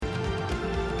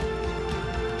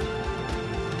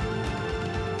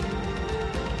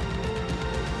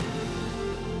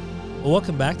Well,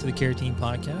 welcome back to the Care Team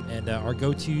Podcast, and our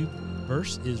go-to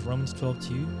verse is Romans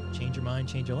 12:2, change your mind,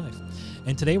 change your life.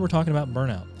 And today we're talking about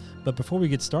burnout. But before we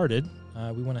get started,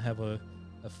 we want to have a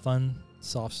fun,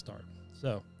 soft start.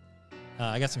 So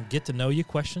I got some get-to-know-you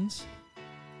questions.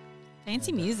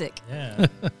 Fancy music. Yeah.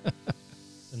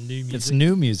 Some new music. It's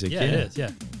new music, Yeah, it is,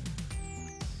 yeah.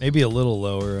 Maybe a little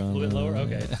lower. A little bit lower?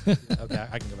 Okay. Okay,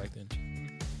 I can go back then.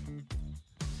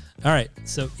 All right,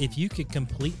 so if you could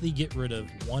completely get rid of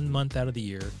 1 month out of the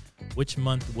year, which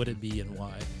month would it be and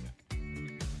why?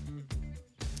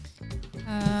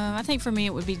 I think for me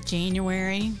it would be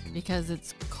January because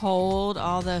it's cold.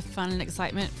 All the fun and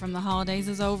excitement from the holidays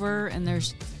is over, and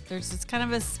there's this kind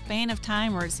of a span of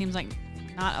time where it seems like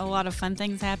not a lot of fun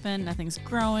things happen. Nothing's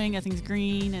growing, nothing's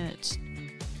green, and it's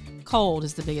cold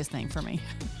is the biggest thing for me.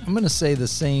 I'm going to say the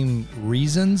same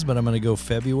reasons, but I'm going to go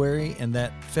February, and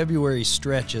that February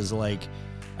stretch is like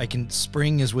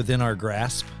spring is within our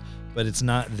grasp, but it's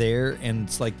not there, and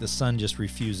it's like the sun just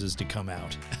refuses to come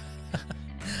out.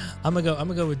 I'm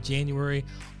gonna go with January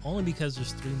only because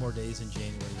there's 3 more days in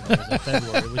January than there is in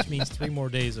February, which means 3 more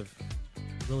days of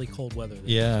really cold weather.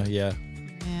 Yeah. Yeah.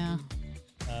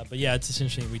 But yeah, it's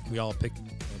essentially we all picked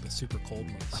the super cold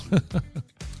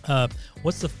months.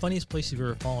 What's the funniest place you've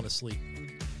ever fallen asleep?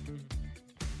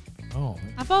 Oh,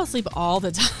 I fall asleep all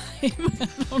the time. I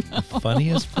don't know.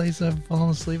 funniest place I've fallen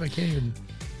asleep? I can't even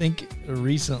think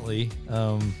recently.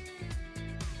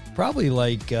 Probably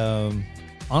like,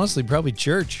 honestly, probably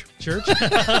church. Church?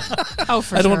 Oh,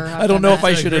 for I don't. sure. I don't know if I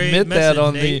That's a should great admit that message,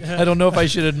 on Nate. the. I don't know if I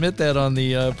should admit that on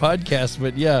the podcast,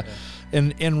 but yeah,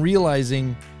 and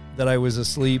realizing that I was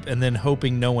asleep, and then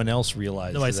hoping no one else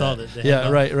realized. Nobody that. saw that. Yeah,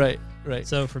 right.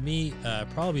 So for me,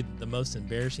 probably the most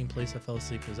embarrassing place I fell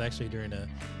asleep was actually during a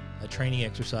training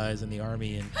exercise in the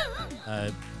Army,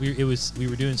 and we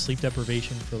were doing sleep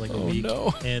deprivation for like a week,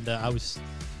 and it was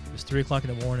 3 o'clock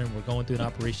in the morning. We're going through an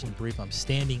operation brief. I'm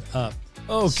standing up,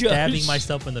 stabbing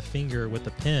myself in the finger with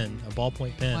a pen, a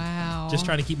ballpoint pen, Wow. just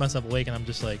trying to keep myself awake, and I'm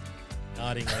just like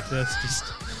nodding like this. Just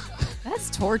That's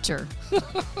torture.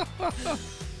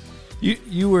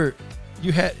 You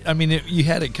had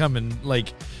it coming.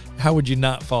 Like, how would you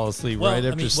not fall asleep right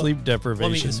after sleep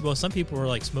deprivation? Some people were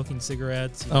like smoking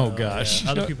cigarettes. Oh, gosh.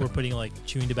 Other people were putting like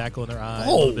chewing tobacco in their eye a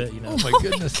Oh, little bit. oh my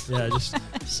goodness. Yeah, just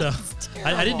so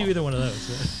I didn't do either one of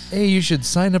those. Hey, you should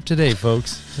sign up today,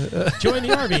 folks. Join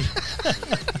the Army.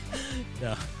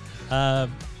 No.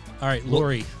 All right,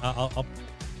 Lori, I'll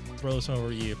throw this one over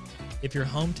to you. If your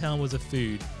hometown was a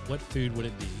food, what food would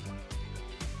it be?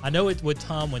 I know what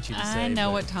Tom wants you to say. I know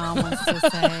what Tom wants to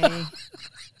say.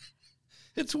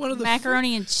 It's one of the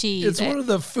macaroni and cheese. It's one of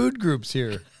the food groups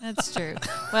here. That's true.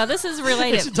 Well, this is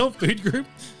related. It's its own food group.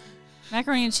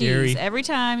 Macaroni and cheese. Dairy, Every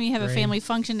time you have grain. a family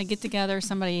function to get together,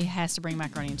 somebody has to bring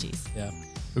macaroni and cheese. Yeah.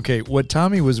 Okay, what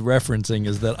Tommy was referencing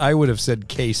is that I would have said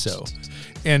queso.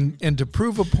 And to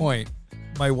prove a point,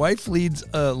 my wife leads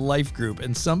a life group,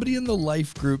 and somebody in the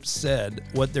life group said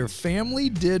what their family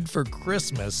did for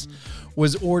Christmas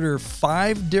was order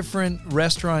 5 different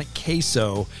restaurant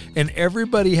queso, and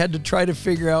everybody had to try to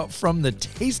figure out from the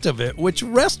taste of it which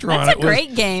restaurant That's it a was.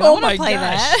 great game. Oh I my want to play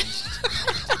gosh.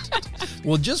 that.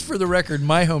 Well, just for the record,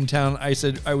 my hometown,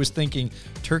 I was thinking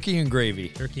turkey and gravy.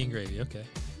 Turkey and gravy, okay.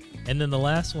 And then the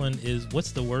last one is,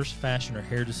 what's the worst fashion or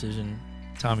hair decision?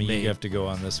 Tommy, made? you have to go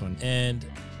on this one. And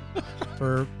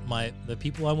for the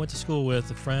people I went to school with,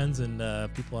 the friends and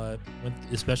people I went,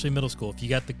 especially middle school, if you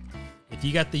got the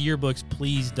yearbooks,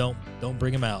 please don't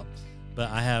bring them out. But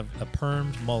I have a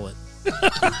permed mullet,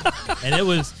 and it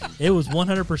was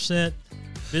 100%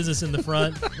 business in the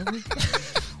front.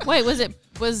 Wait, was it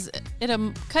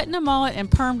a cutting a mullet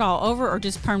and permed all over, or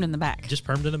just permed in the back? Just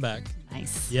permed in the back.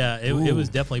 Nice. Yeah, it was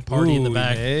definitely party in the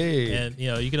back. Hey. And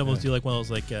you can almost do like one of those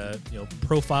like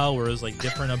profile where it's like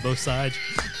different on both sides.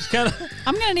 Just kind of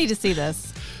I'm gonna need to see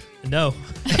this. no.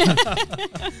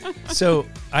 So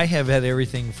I have had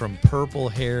everything from purple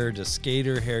hair to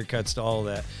skater haircuts to all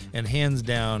that. And hands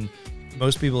down,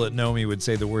 most people that know me would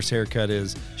say the worst haircut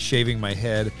is shaving my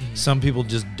head. Mm-hmm. Some people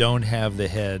just don't have the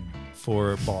head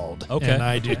for bald. Okay. And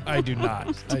I do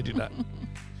not. I do not.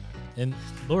 And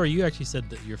Laura, you actually said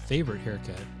that your favorite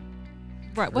haircut.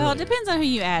 Right. Well, Earlier. it depends on who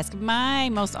you ask. My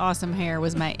most awesome hair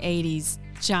was my 80s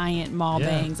giant mall Yeah.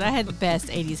 bangs. I had the best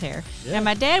 80s hair. Yeah. And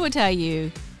my dad would tell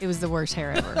you it was the worst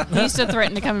hair ever. He used to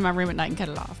threaten to come in my room at night and cut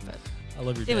it off. But I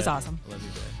love your dad. it was awesome. I love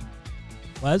your dad.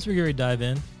 Well, as we get ready to dive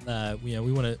in,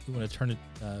 we want to turn it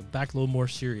back a little more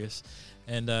serious,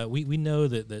 and we know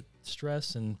that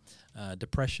stress and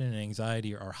depression and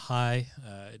anxiety are high,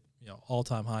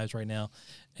 all-time highs right now,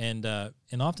 and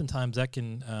oftentimes that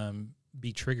can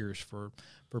be triggers for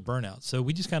burnout. So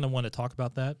we just kind of want to talk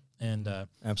about that. And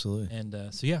absolutely.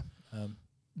 And so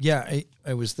yeah.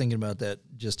 I was thinking about that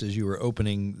just as you were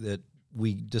opening, that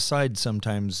we decide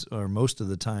sometimes, or most of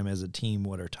the time as a team,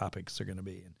 what our topics are going to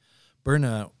be. And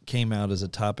burnout came out as a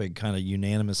topic kind of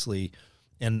unanimously.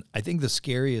 And I think the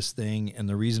scariest thing, and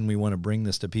the reason we want to bring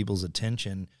this to people's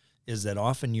attention, is that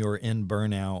often you're in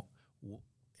burnout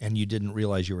and you didn't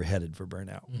realize you were headed for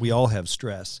burnout. Mm-hmm. We all have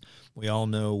stress. We all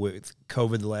know with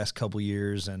COVID the last couple of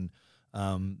years and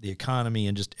the economy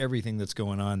and just everything that's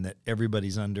going on, that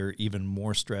everybody's under even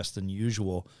more stress than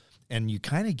usual. And you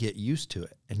kind of get used to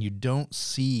it, and you don't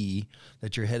see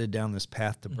that you're headed down this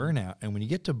path to burnout. And when you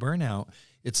get to burnout,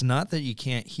 it's not that you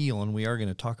can't heal, and we are going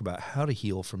to talk about how to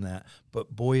heal from that,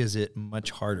 but boy, is it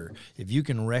much harder. If you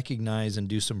can recognize and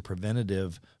do some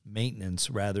preventative maintenance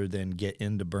rather than get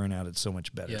into burnout, it's so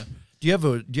much better. Yeah. Do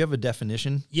you have a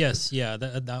definition? Yes, yeah.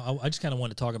 I just kind of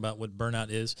want to talk about what burnout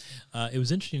is. It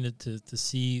was interesting to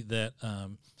see that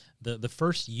the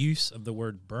first use of the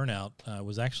word burnout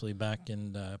was actually back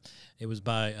in it was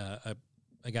by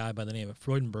a guy by the name of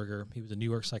Freudenberger. He was a New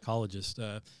York psychologist,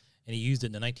 and he used it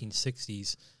in the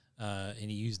 1960s, and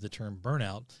he used the term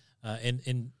burnout.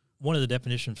 And one of the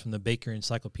definitions from the Baker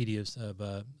Encyclopedia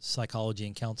of Psychology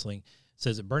and Counseling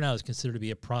says that burnout is considered to be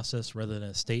a process rather than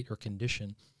a state or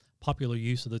condition. Popular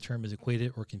use of the term is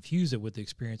equated or confused it with the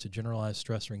experience of generalized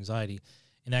stress or anxiety.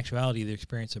 In actuality, the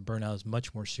experience of burnout is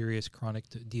much more serious, chronic,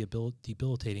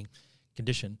 debilitating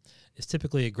condition. It's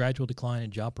typically a gradual decline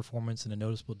in job performance and a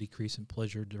noticeable decrease in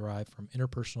pleasure derived from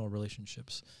interpersonal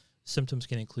relationships. Symptoms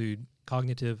can include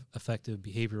cognitive, affective,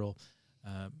 behavioral,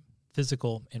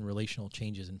 physical, and relational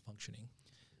changes in functioning.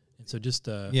 And so just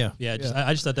I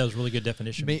just thought that was a really good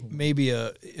definition. Maybe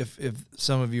if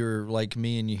some of you are like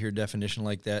me and you hear definition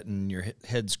like that and your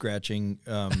head scratching,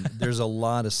 there's a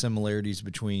lot of similarities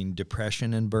between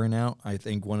depression and burnout. I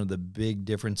think one of the big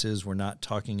differences, we're not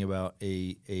talking about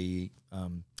a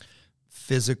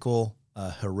physical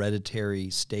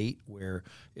hereditary state where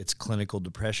it's clinical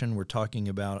depression. We're talking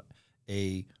about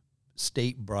a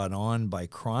state brought on by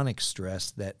chronic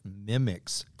stress that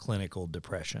mimics clinical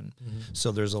depression. Mm-hmm.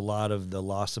 So there's a lot of the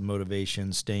loss of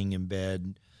motivation, staying in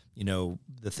bed,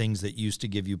 the things that used to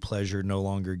give you pleasure no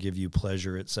longer give you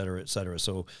pleasure, et cetera, et cetera.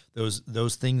 So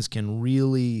those things can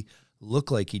really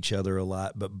look like each other a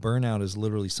lot, but burnout is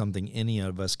literally something any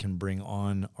of us can bring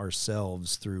on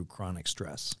ourselves through chronic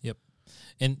stress. Yep.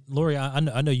 And Lori,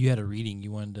 I know you had a reading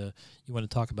you wanted to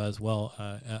talk about as well.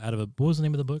 Out of what was the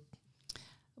name of the book?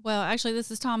 Well, actually,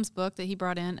 this is Tom's book that he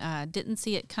brought in, Didn't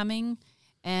See It Coming,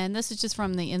 and this is just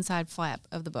from the inside flap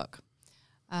of the book.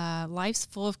 Life's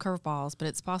full of curveballs, but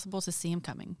it's possible to see them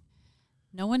coming.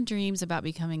 No one dreams about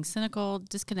becoming cynical,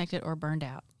 disconnected, or burned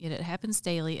out, yet it happens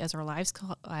daily as our lives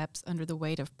collapse under the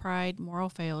weight of pride, moral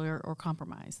failure, or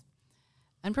compromise.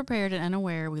 Unprepared and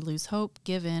unaware, we lose hope,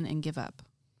 give in, and give up.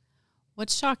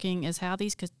 What's shocking is how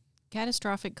these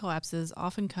catastrophic collapses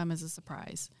often come as a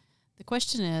surprise. The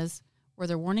question is, were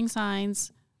there warning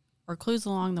signs or clues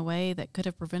along the way that could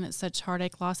have prevented such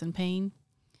heartache, loss, and pain?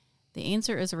 The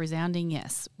answer is a resounding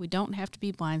yes. We don't have to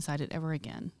be blindsided ever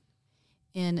again.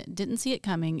 In Didn't See It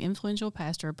Coming, influential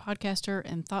pastor, podcaster,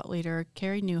 and thought leader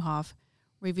Carey Nieuwhof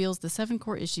reveals the 7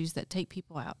 core issues that take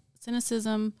people out: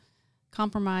 cynicism,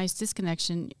 compromise,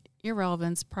 disconnection,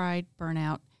 irrelevance, pride,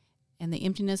 burnout, and the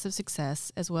emptiness of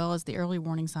success, as well as the early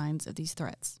warning signs of these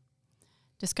threats.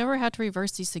 Discover how to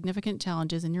reverse these significant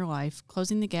challenges in your life,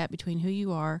 closing the gap between who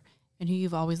you are and who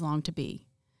you've always longed to be.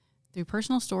 Through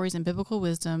personal stories and biblical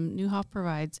wisdom, Nieuwhof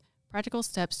provides practical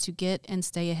steps to get and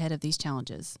stay ahead of these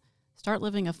challenges. Start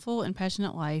living a full and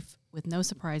passionate life with no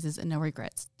surprises and no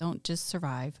regrets. Don't just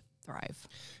survive, thrive.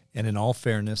 And in all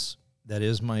fairness, that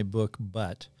is my book,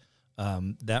 but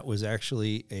that was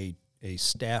actually a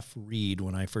staff read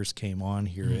when I first came on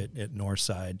here at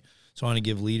Northside. So I want to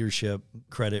give leadership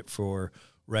credit for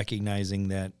recognizing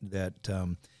that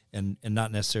and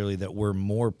not necessarily that we're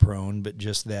more prone, but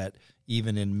just that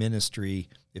even in ministry,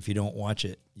 if you don't watch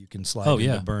it, you can slide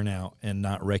into burnout and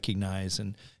not recognize.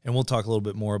 And we'll talk a little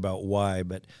bit more about why,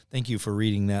 but thank you for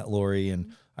reading that, Lori.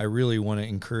 And I really want to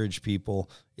encourage people.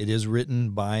 It is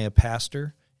written by a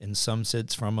pastor, in some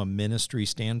sense from a ministry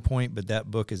standpoint, but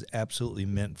that book is absolutely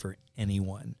meant for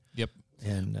anyone. Yep.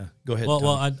 And go ahead.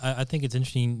 Well, I think it's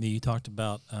interesting that you talked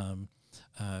about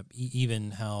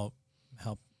even how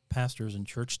pastors and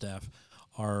church staff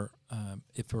are,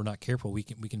 if we're not careful, we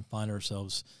can find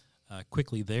ourselves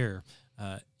quickly there,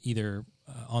 either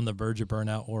on the verge of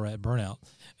burnout or at burnout.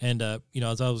 And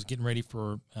as I was getting ready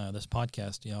for this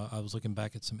podcast, I was looking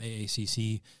back at some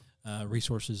AACC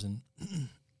resources, and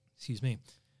excuse me,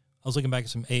 was looking back at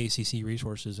some AACC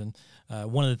resources, and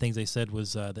one of the things they said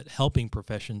was that helping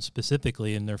professions,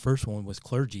 specifically in their first one, was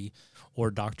clergy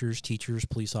or doctors, teachers,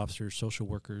 police officers, social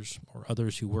workers, or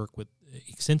others who work with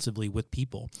extensively with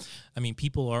people. I mean,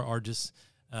 people are just,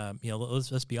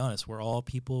 let's be honest. We're all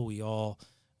people. We are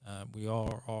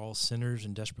all sinners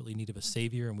and desperately in need of a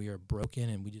Savior, and we are broken,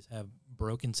 and we just have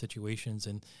broken situations,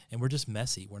 and we're just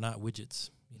messy. We're not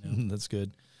widgets. That's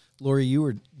good. Lori,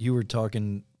 you were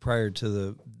talking prior to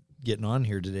the getting on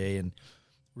here today, and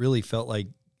really felt like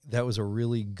that was a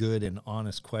really good and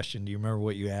honest question. Do you remember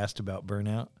what you asked about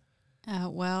burnout?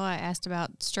 Well, I asked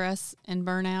about stress and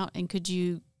burnout, and could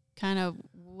you kind of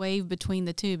wave between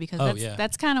the two, because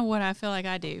that's kind of what I feel like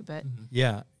I do. But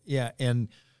yeah, and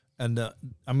I'm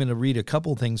going to read a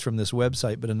couple things from this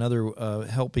website, but another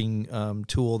helping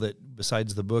tool that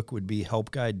besides the book would be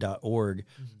helpguide.org,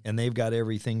 and they've got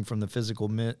everything from the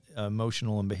physical,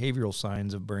 emotional, and behavioral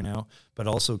signs of burnout, but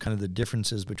also kind of the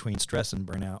differences between stress and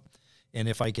burnout. And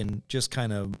if I can just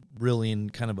kind of really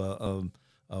in kind of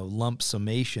a lump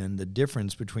summation, the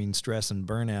difference between stress and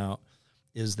burnout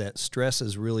is that stress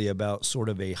is really about sort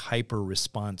of a hyper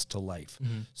response to life.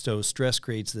 So stress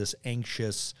creates this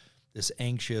anxious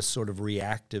sort of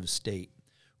reactive state,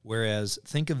 whereas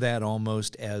think of that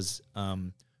almost as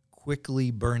quickly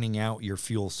burning out your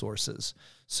fuel sources.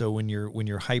 So when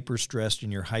you're hyper stressed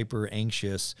and you're hyper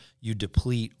anxious, you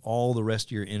deplete all the rest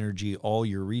of your energy, all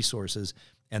your resources,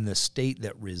 and the state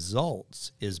that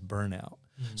results is burnout.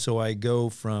 So I go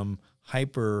from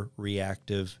hyper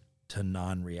reactive to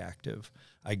non-reactive.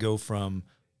 I go from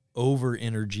over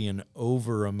energy and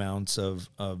over amounts of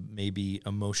maybe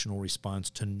emotional response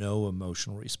to no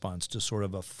emotional response, to sort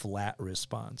of a flat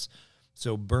response.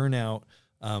 So burnout,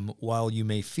 while you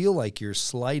may feel like you're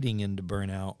sliding into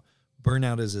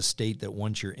burnout is a state that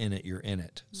once you're in it, you're in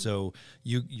it. So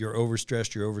you're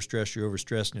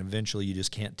overstressed, and eventually you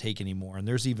just can't take anymore. And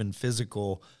there's even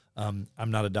physical, I'm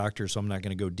not a doctor, so I'm not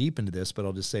going to go deep into this, but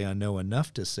I'll just say I know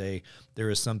enough to say there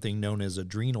is something known as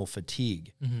adrenal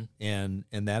fatigue. And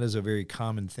that is a very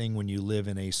common thing when you live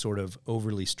in a sort of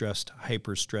overly stressed,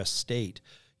 hyper-stressed state.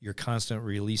 You're constantly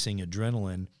releasing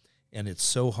adrenaline, and it's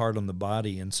so hard on the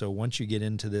body. And so once you get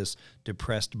into this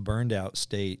depressed, burned out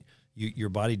state, your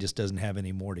body just doesn't have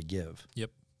any more to give. Yep.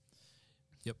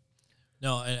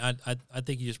 No, and I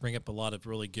think you just bring up a lot of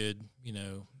really good,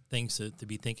 things to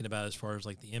be thinking about as far as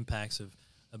like the impacts of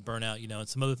burnout, and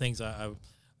some other things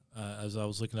as I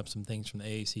was looking up some things from the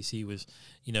AACC was,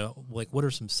 like what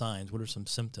are some signs, what are some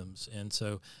symptoms? And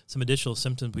so some additional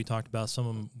symptoms we talked about, some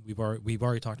of them we've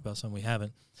already talked about, some we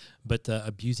haven't, but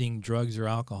abusing drugs or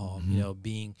alcohol,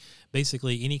 being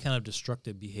basically any kind of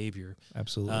destructive behavior.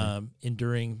 Absolutely.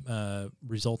 Enduring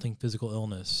resulting physical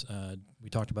illness. We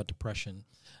talked about depression,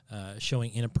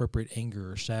 showing inappropriate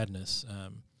anger or sadness,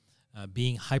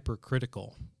 being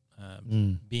hypercritical,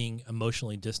 being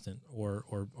emotionally distant,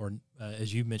 or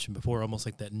as you mentioned before, almost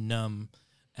like that numb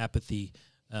apathy,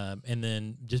 and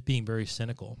then just being very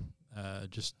cynical,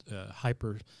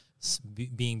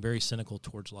 being very cynical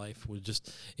towards life. Would just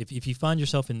if you find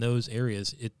yourself in those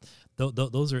areas,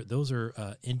 those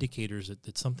are indicators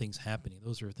that something's happening.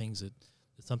 Those are things that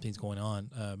something's going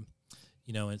on.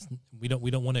 We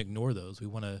don't want to ignore those. We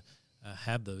want to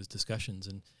have those discussions,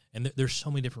 and there's so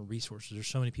many different resources. There's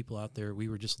so many people out there. We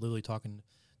were just literally talking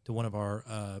to one of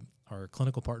our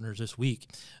clinical partners this week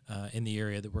in the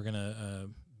area that we're going to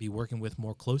be working with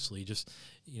more closely. Just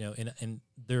and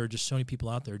there are just so many people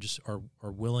out there just are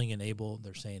willing and able.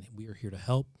 They're saying we are here to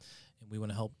help, and we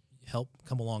want to help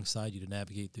come alongside you to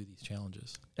navigate through these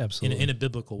challenges. Absolutely, in a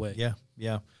biblical way.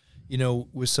 Yeah.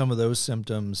 With some of those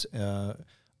symptoms,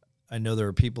 I know there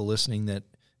are people listening that.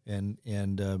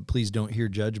 And please don't hear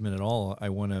judgment at all. I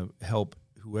want to help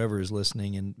whoever is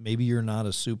listening, and maybe you're not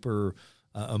a super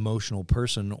emotional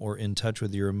person or in touch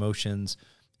with your emotions,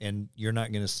 and you're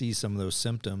not going to see some of those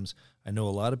symptoms. I know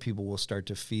a lot of people will start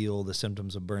to feel the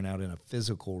symptoms of burnout in a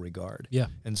physical regard. Yeah.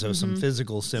 And so some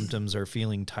physical symptoms are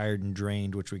feeling tired and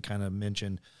drained, which we kind of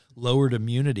mentioned. Lowered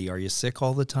immunity. Are you sick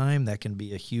all the time? That can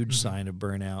be a huge sign of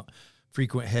burnout.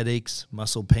 Frequent headaches,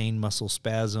 muscle pain, muscle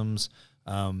spasms,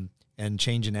 and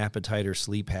change in appetite or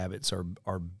sleep habits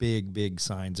are big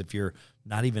signs. If you're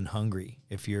not even hungry,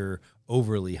 if you're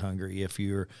overly hungry, if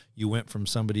you went from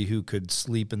somebody who could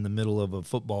sleep in the middle of a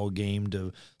football game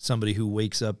to somebody who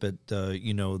wakes up at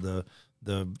the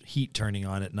heat turning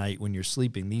on at night when you're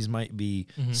sleeping, these might be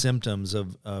symptoms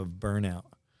of burnout.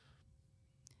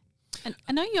 And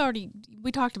I know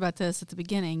we talked about this at the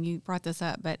beginning. You brought this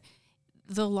up, but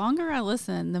the longer I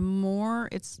listen, the more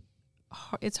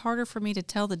it's harder for me to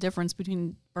tell the difference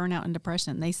between burnout and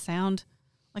depression. They sound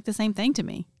like the same thing to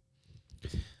me.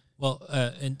 Well,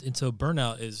 and so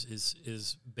burnout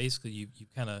is basically you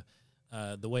kind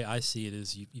of the way I see it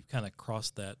is you've kind of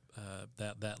crossed that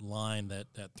line,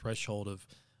 that threshold of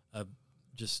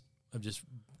just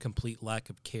complete lack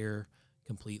of care,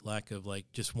 complete lack of like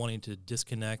just wanting to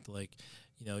disconnect. Like,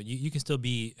 you know, you can still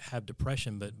have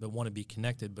depression, but want to be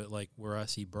connected. But like where I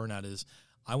see burnout is,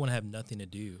 I want to have nothing to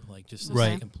do, like just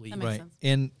right, complete. Right,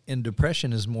 and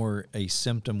depression is more a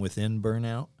symptom within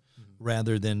burnout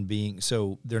rather than being.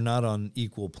 So they're not on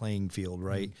equal playing field,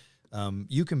 right?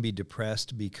 You can be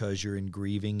depressed because you're in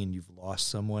grieving and you've lost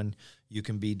someone. You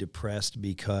can be depressed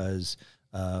because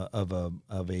of a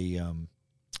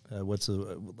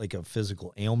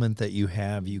physical ailment that you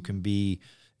have. You can be,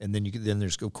 and then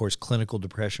there's of course clinical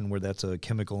depression where that's a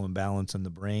chemical imbalance in the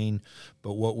brain.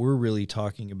 But what we're really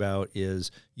talking about is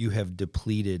you have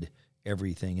depleted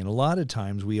everything, and a lot of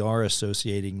times we are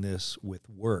associating this with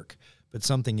work. But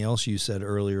something else you said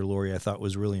earlier, Lori, I thought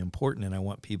was really important, and I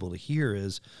want people to hear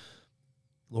is,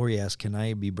 Lori asked, can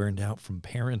I be burned out from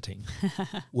parenting?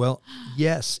 Well,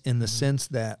 yes, in the sense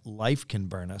that life can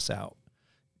burn us out.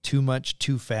 Too much,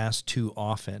 too fast, too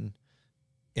often,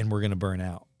 and we're going to burn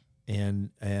out. And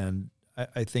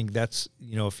I think that's,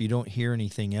 you know, if you don't hear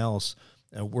anything else,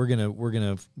 we're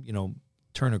gonna you know,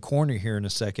 turn a corner here in a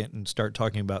second and start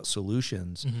talking about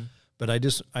solutions. But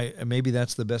I maybe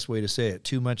that's the best way to say it.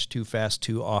 Too much, too fast,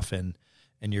 too often,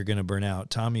 and you're going to burn out.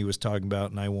 Tommy was talking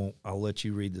about, and I'll let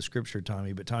you read the scripture,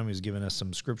 Tommy, but Tommy was giving us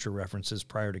some scripture references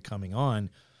prior to coming on,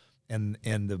 and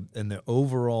the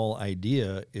overall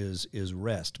idea is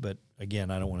rest. But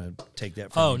again, I don't want to take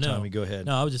that from you, Tommy. Go ahead.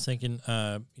 No, I was just thinking,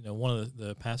 you know, one of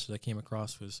the passages I came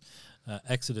across was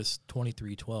Exodus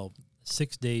 23:12.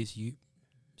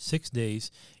 6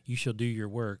 days you shall do your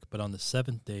work, but on the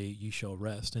seventh day you shall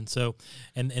rest. And so,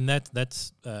 and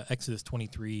that's Exodus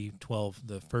 23:12,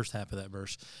 the first half of that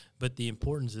verse. But the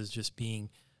importance is just being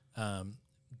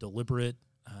deliberate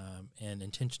and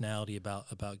intentionality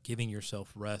about giving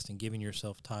yourself rest and giving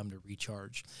yourself time to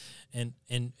recharge. And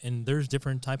there's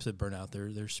different types of burnout.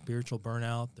 There's spiritual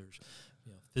burnout. There's,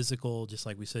 you know, physical, just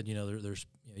like we said, you know, there's,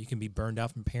 you know, you can be burned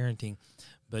out from parenting,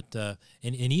 but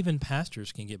and even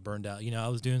pastors can get burned out. You know, I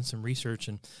was doing some research,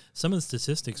 and some of the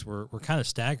statistics were kind of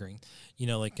staggering. You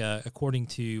know, like according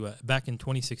to back in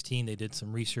 2016, they did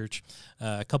some research.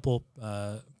 A couple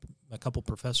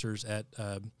professors at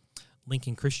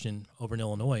Lincoln Christian over in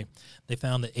Illinois, they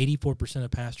found that 84% of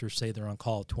pastors say they're on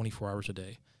call 24 hours a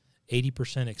day.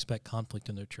 80% expect conflict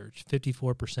in their church.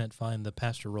 54% find the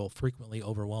pastor role frequently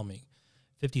overwhelming.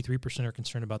 53% are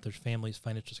concerned about their family's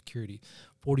financial security.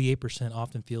 48%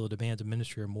 often feel the demands of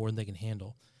ministry are more than they can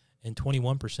handle. And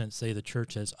 21% say the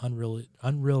church has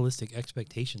unrealistic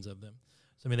expectations of them.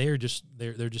 So, I mean,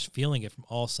 they're just feeling it from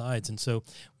all sides. And so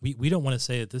we don't want to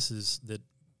say that that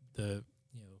the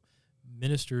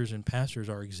ministers and pastors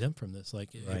are exempt from this. Like,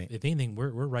 right. if anything, we're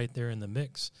right there in the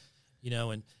mix, you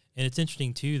know, and it's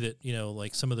interesting too that, you know,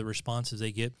 like some of the responses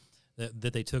they get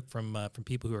that they took from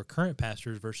people who are current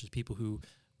pastors versus people who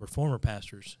were former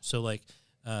pastors. So like,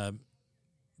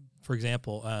 for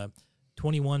example,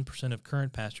 21% of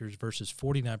current pastors versus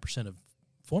 49% of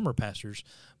former pastors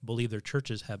believe their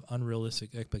churches have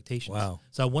unrealistic expectations. Wow.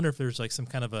 So I wonder if there's like some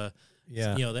kind of a,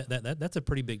 you know, that's a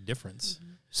pretty big difference. Mm-hmm.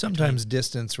 Sometimes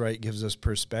distance, right, gives us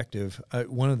perspective.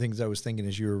 One of the things I was thinking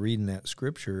as you were reading that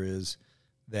scripture is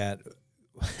that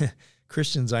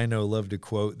Christians I know love to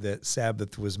quote that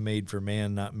Sabbath was made for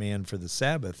man, not man for the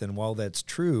Sabbath. And while that's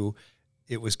true,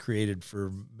 it was created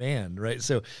for man, right?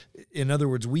 So in other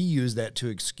words, we use that to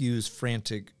excuse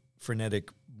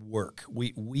frenetic work.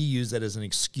 We use that as an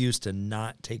excuse to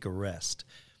not take a rest.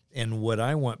 And what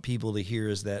I want people to hear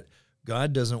is that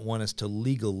God doesn't want us to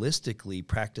legalistically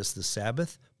practice the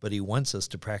Sabbath, but he wants us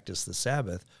to practice the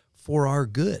Sabbath for our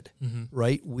good,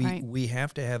 right? We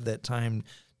have to have that time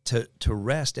to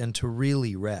rest and to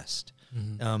really rest.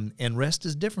 And rest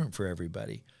is different for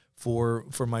everybody. For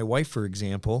my wife, for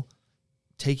example,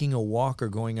 taking a walk or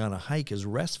going on a hike is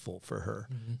restful for her.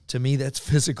 To me, that's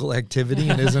physical activity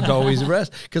and isn't always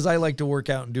rest, because I like to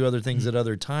work out and do other things at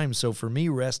other times. So for me,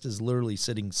 rest is literally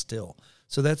sitting still.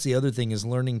 So that's the other thing, is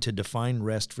learning to define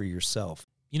rest for yourself.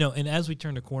 You know, and as we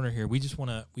turn the corner here, we just want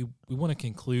to we want to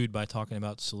conclude by talking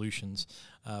about solutions.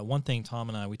 One thing Tom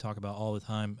and we talk about all the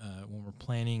time when we're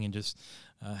planning and just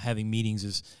having meetings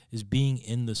is being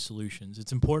in the solutions.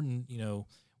 It's important, you know.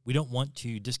 We don't want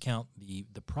to discount the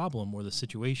problem or the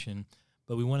situation,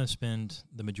 but we want to spend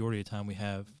the majority of the time we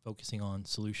have focusing on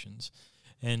solutions.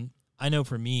 And I know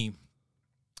for me,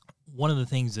 one of the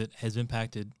things that has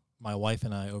impacted my wife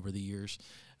and I over the years,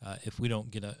 if we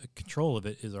don't get a control of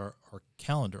it, is our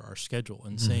calendar, our schedule,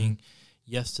 and saying,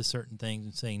 yes to certain things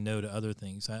and saying no to other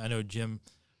things. I know Jim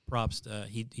Probst,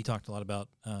 he talked a lot about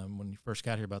when he first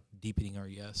got here about deepening our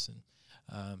yes.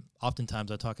 And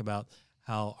oftentimes I talk about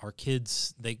how our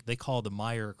kids, they call the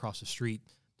Meijer across the street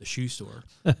the shoe store.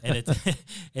 And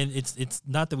it's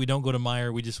not that we don't go to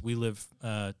Meijer. We live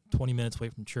 20 minutes away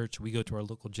from church. We go to our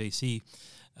local JC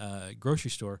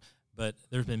grocery store. But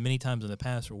there's been many times in the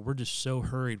past where we're just so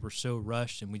hurried, we're so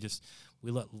rushed, and we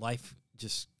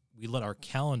let our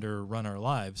calendar run our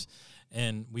lives.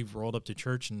 And we've rolled up to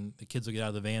church, and the kids will get out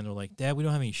of the van. And they're like, "Dad, we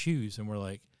don't have any shoes." And we're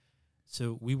like,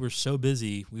 so we were so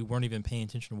busy, we weren't even paying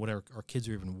attention to what our kids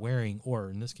were even wearing, or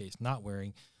in this case, not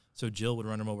wearing. So Jill would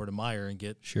run them over to Meijer and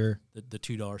get the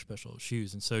 $2 special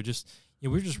shoes. And so just, we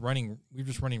were just running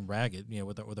ragged,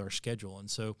 with our schedule.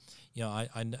 And so,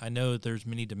 I know that there's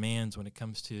many demands when it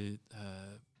comes to,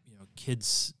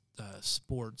 kids'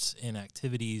 sports and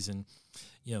activities, and,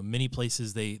 many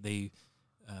places they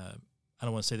I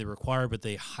don't want to say they require, but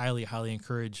they highly, highly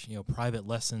encourage, private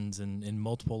lessons and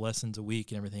multiple lessons a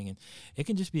week and everything. And it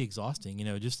can just be exhausting,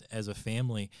 just as a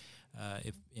family,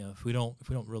 if we don't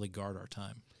really guard our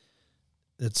time.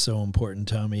 That's so important,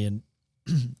 Tommy. And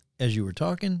as you were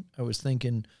talking, I was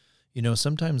thinking,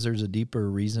 sometimes there's a deeper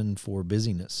reason for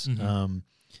busyness. Mm-hmm.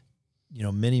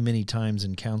 Many, many times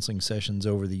in counseling sessions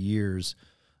over the years,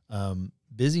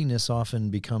 busyness often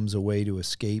becomes a way to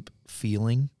escape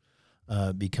feeling,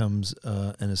 becomes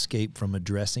an escape from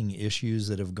addressing issues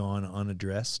that have gone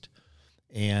unaddressed.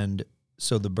 And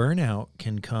so the burnout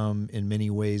can come in many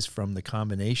ways from the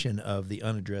combination of the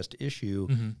unaddressed issue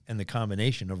mm-hmm. and the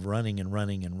combination of running and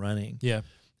running and running. Yeah.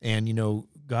 And,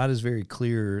 God is very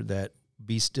clear that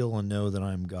be still and know that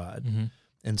I'm God. Mm-hmm.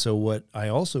 And so what I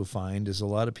also find is a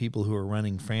lot of people who are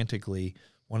running frantically,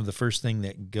 one of the first thing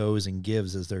that goes and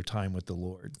gives is their time with the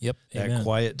Lord. Yep. That Amen.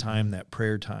 Quiet time, that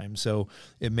prayer time. So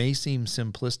it may seem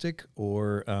simplistic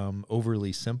or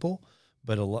overly simple,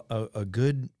 but a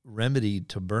good remedy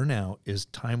to burnout is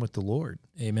time with the Lord.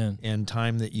 Amen. And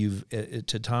time that you've,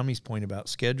 to Tommy's point about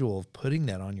schedule, of putting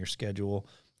that on your schedule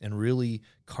and really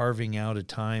carving out a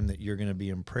time that you're going to be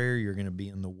in prayer, you're going to be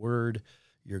in the Word,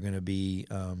 you're going to be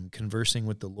conversing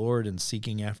with the Lord and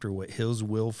seeking after what His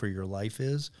will for your life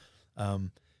is.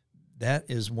 That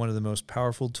is one of the most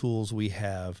powerful tools we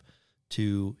have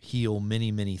to heal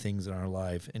many, many things in our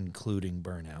life, including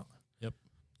burnout. Yep.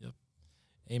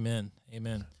 Amen.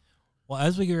 Well,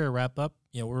 as we get ready to wrap up,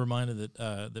 we're reminded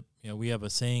that we have a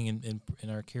saying in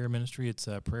our care ministry. It's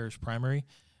prayer is primary.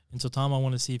 And so, Tom, I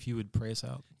want to see if you would pray us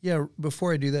out. Yeah.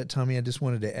 Before I do that, Tommy, I just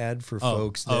wanted to add for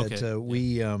folks that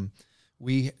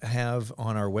we have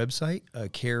on our website a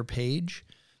care page.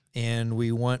 And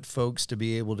we want folks to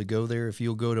be able to go there. If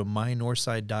you'll go to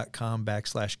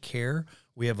mynorthside.com/care,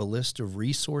 we have a list of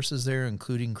resources there,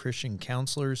 including Christian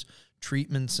counselors,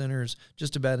 treatment centers,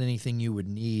 just about anything you would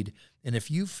need. And if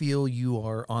you feel you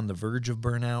are on the verge of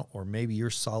burnout, or maybe you're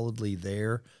solidly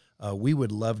there, we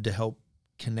would love to help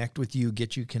connect with you,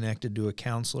 get you connected to a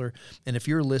counselor. And if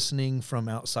you're listening from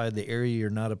outside the area, you're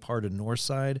not a part of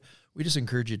Northside, we just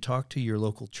encourage you to talk to your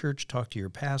local church, talk to your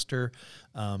pastor.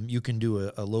 You can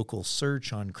do a local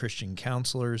search on Christian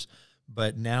counselors,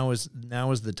 but now is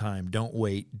the time. Don't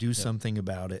wait. Do something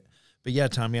about it. But yeah,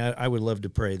 Tommy, I would love to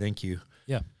pray. Thank you.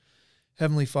 Yeah.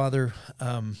 Heavenly Father,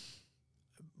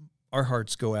 our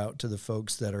hearts go out to the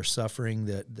folks that are suffering,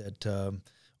 that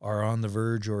are on the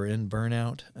verge or in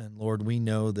burnout. And Lord, we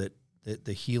know that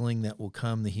the healing that will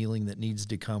come, the healing that needs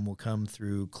to come will come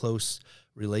through close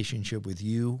relationship with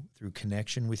you, through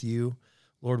connection with you.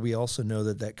 Lord, we also know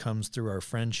that comes through our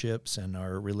friendships and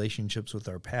our relationships with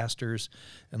our pastors.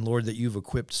 And Lord, that you've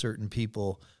equipped certain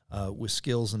people with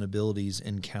skills and abilities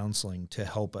in counseling to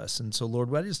help us. And so,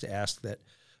 Lord, I just ask that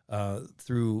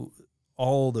through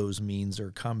all those means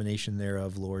or combination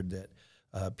thereof, Lord, that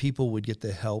people would get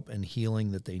the help and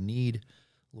healing that they need.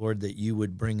 Lord, that you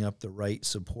would bring up the right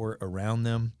support around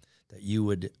them, that you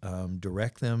would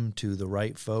direct them to the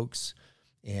right folks,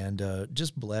 and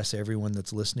just bless everyone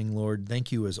that's listening, Lord.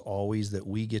 Thank you, as always, that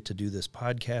we get to do this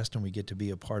podcast and we get to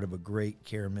be a part of a great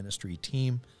care ministry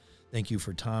team. Thank you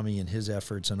for Tommy and his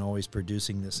efforts and always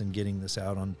producing this and getting this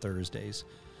out on Thursdays.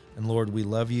 And Lord, we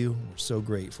love you. We're so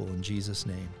grateful. In Jesus'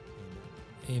 name,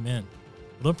 amen. Amen.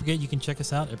 Well, don't forget, you can check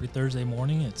us out every Thursday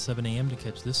morning at 7 a.m. to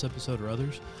catch this episode or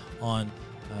others on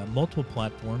multiple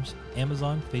platforms: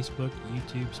 Amazon, Facebook,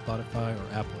 YouTube, Spotify,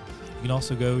 or Apple. You can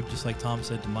also go, just like Tom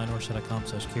said, to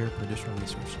mynorthside.com/care for additional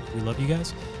resources. We love you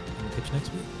guys, and we'll catch you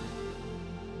next week.